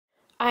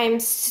I'm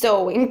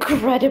so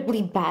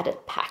incredibly bad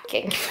at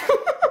packing.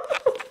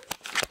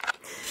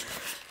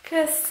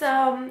 Because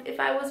if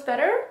I was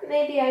better,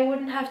 maybe I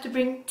wouldn't have to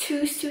bring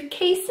 2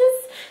 suitcases,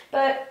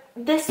 but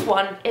this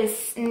one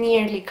is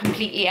nearly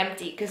completely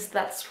empty because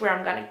that's where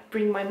I'm gonna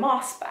bring my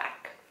moss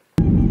back.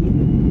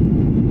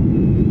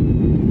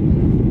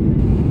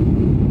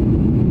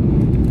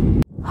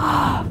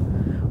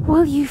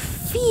 Will you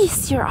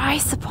feast your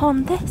eyes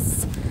upon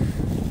this?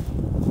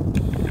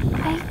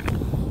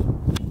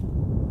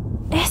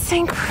 It's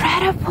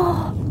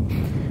incredible!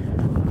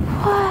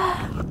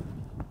 Wow.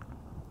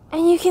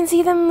 And you can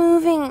see them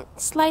moving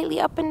slightly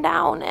up and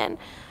down, and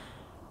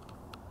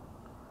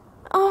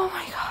oh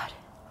my god.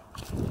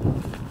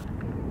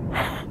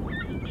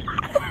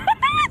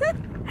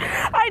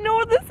 I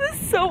know this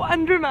is so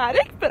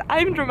undramatic, but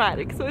I'm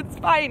dramatic, so it's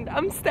fine.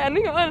 I'm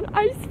standing on an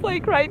ice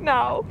flake right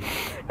now,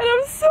 and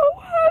I'm so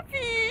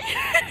happy.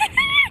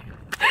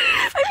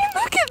 I mean,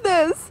 look at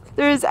this.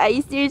 There's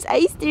ice, there's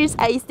ice, there's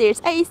ice, there's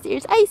ice,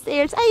 there's ice,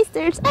 there's ice,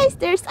 there's ice,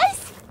 there's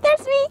ice.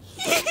 There's me.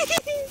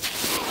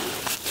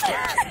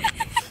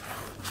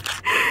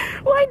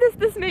 Why does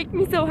this make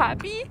me so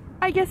happy?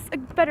 I guess a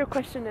better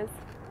question is,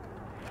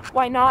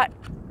 why not?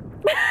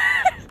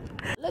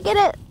 Look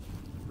at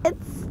it.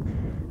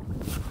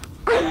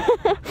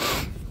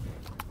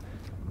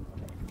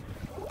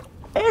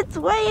 It's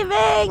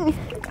waving.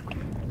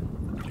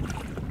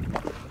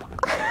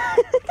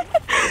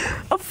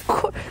 Of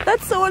course,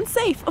 that's so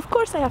unsafe. Of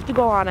course I have to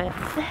go on it.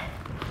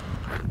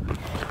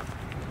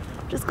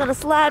 Just gonna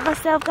slide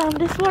myself down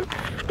this one.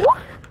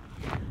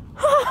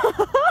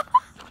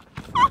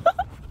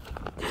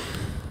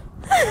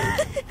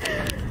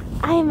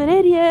 I am an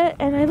idiot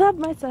and I love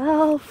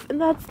myself, and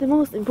that's the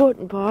most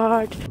important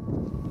part.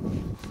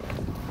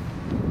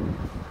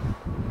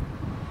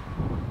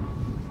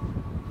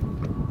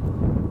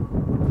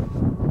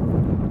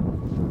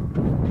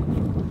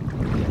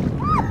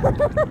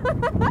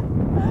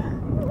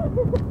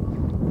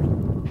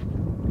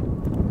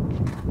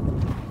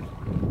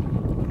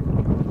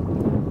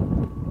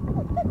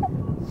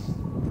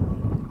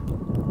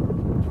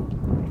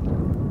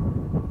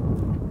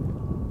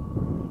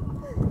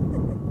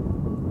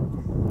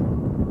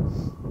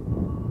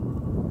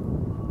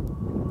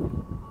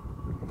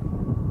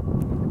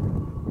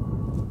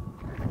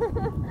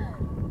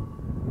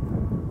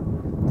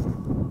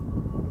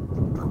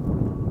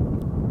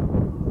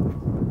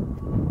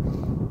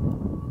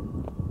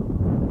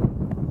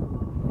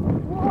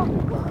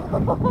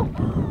 Not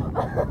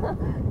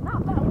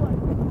that one.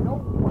 No.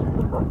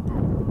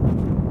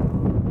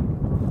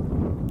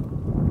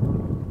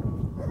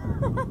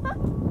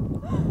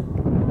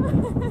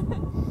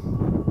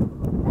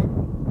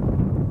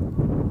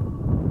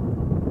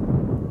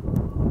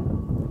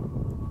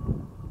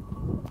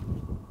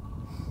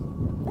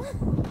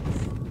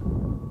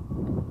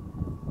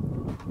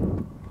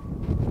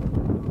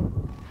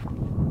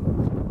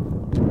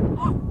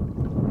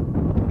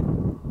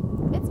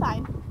 It's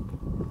fine.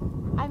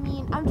 I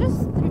mean, I'm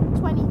just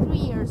 23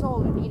 years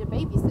old and need a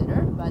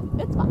babysitter, but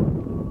it's fine.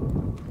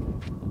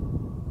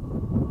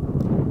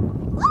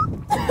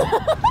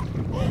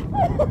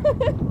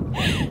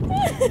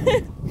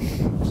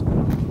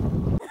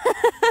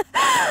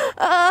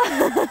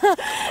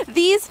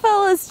 These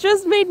fellas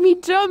just made me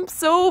jump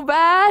so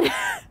bad.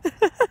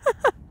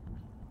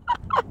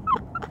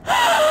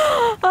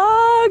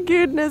 Oh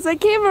goodness, I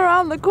came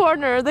around the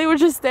corner, they were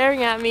just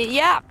staring at me.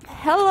 Yeah,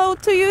 hello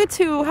to you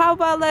too. How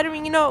about letting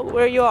me know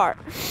where you are?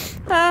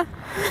 Hello?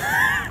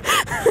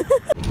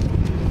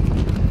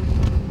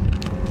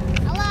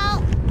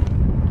 Hello?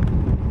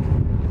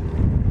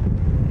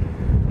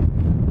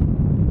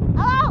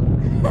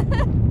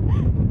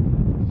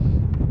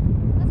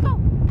 Let's go. Let's go.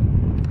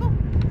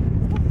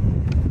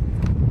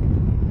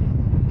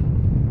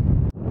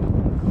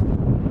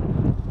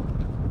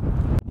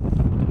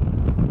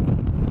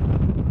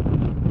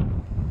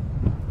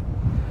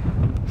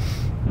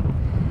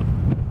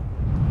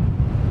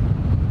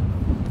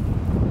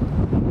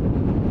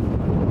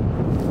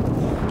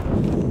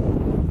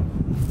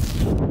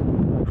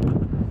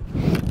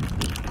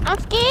 I'm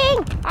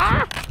skiing!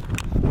 Ah!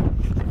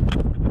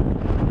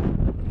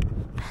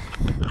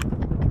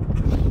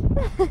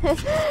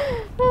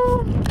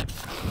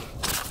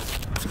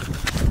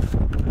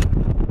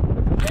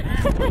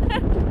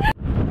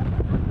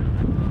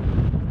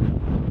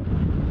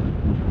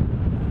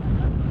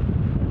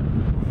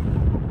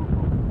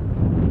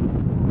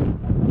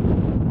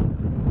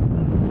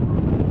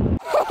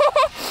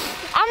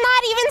 I'm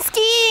not even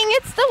skiing,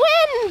 it's the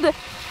wind!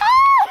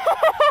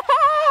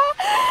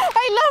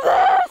 I love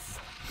this!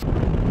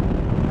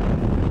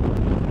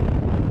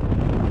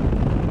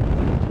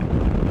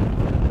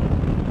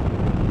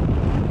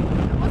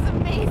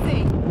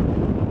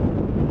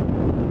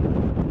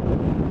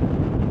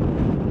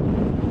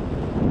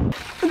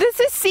 This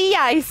is sea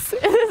ice.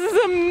 This is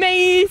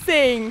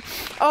amazing.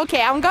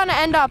 Okay, I'm gonna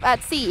end up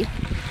at sea.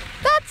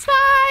 That's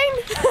fine.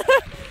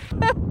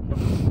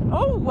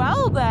 Oh,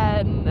 well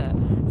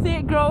then. See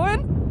it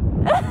growing?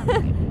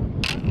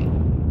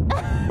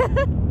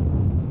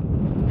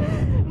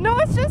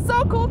 it's just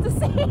so cool to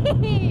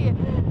see.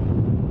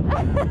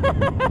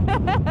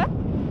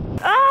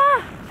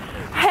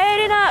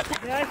 Heading up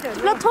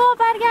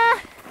Longyearbyen.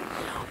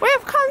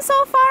 We've come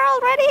so far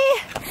already,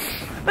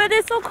 but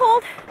it's so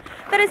cold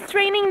that it's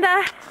draining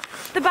the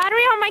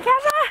battery on my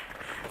camera.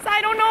 So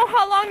I don't know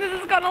how long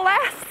this is gonna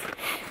last.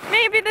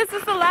 Maybe this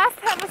is the last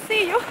time I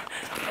see you.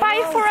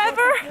 Bye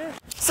forever.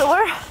 So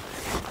we're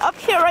up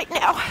here right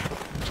now.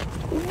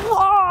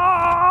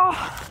 Whoa!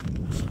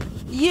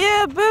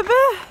 Yeah,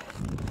 baby.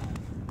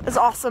 It's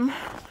awesome,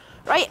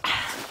 right?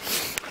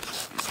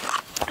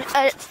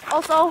 It's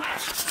also,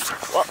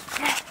 well,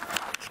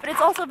 but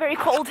it's also very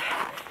cold.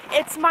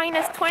 It's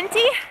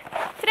 -20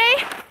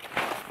 today,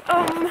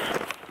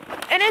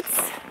 and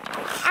it's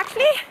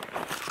actually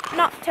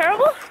not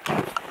terrible,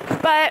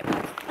 but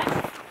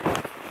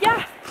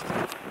yeah,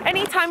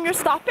 anytime you're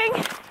stopping,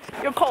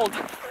 you're cold,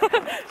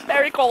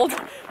 very cold,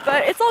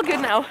 but it's all good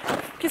now,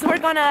 because we're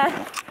gonna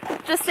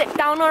just sit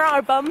down on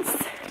our bums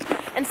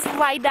and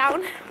slide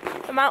down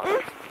the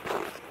mountain,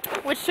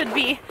 which should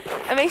be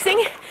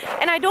amazing.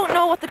 And I don't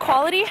know what the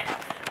quality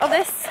of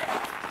this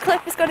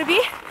clip is gonna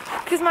be,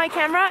 because my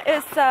camera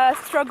is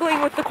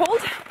struggling with the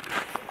cold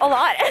a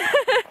lot.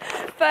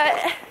 But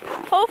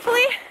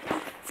hopefully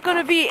it's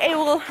gonna be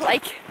able,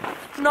 like,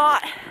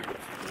 not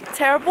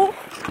terrible.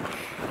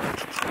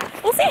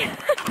 We'll see.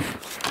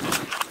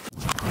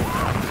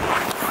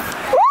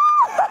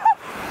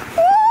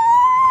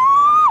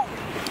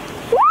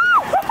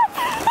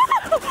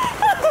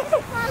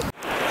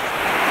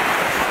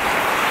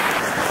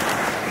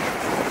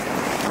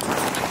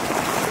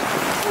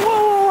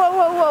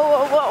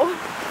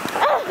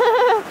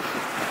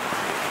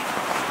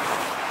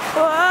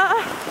 Whoa.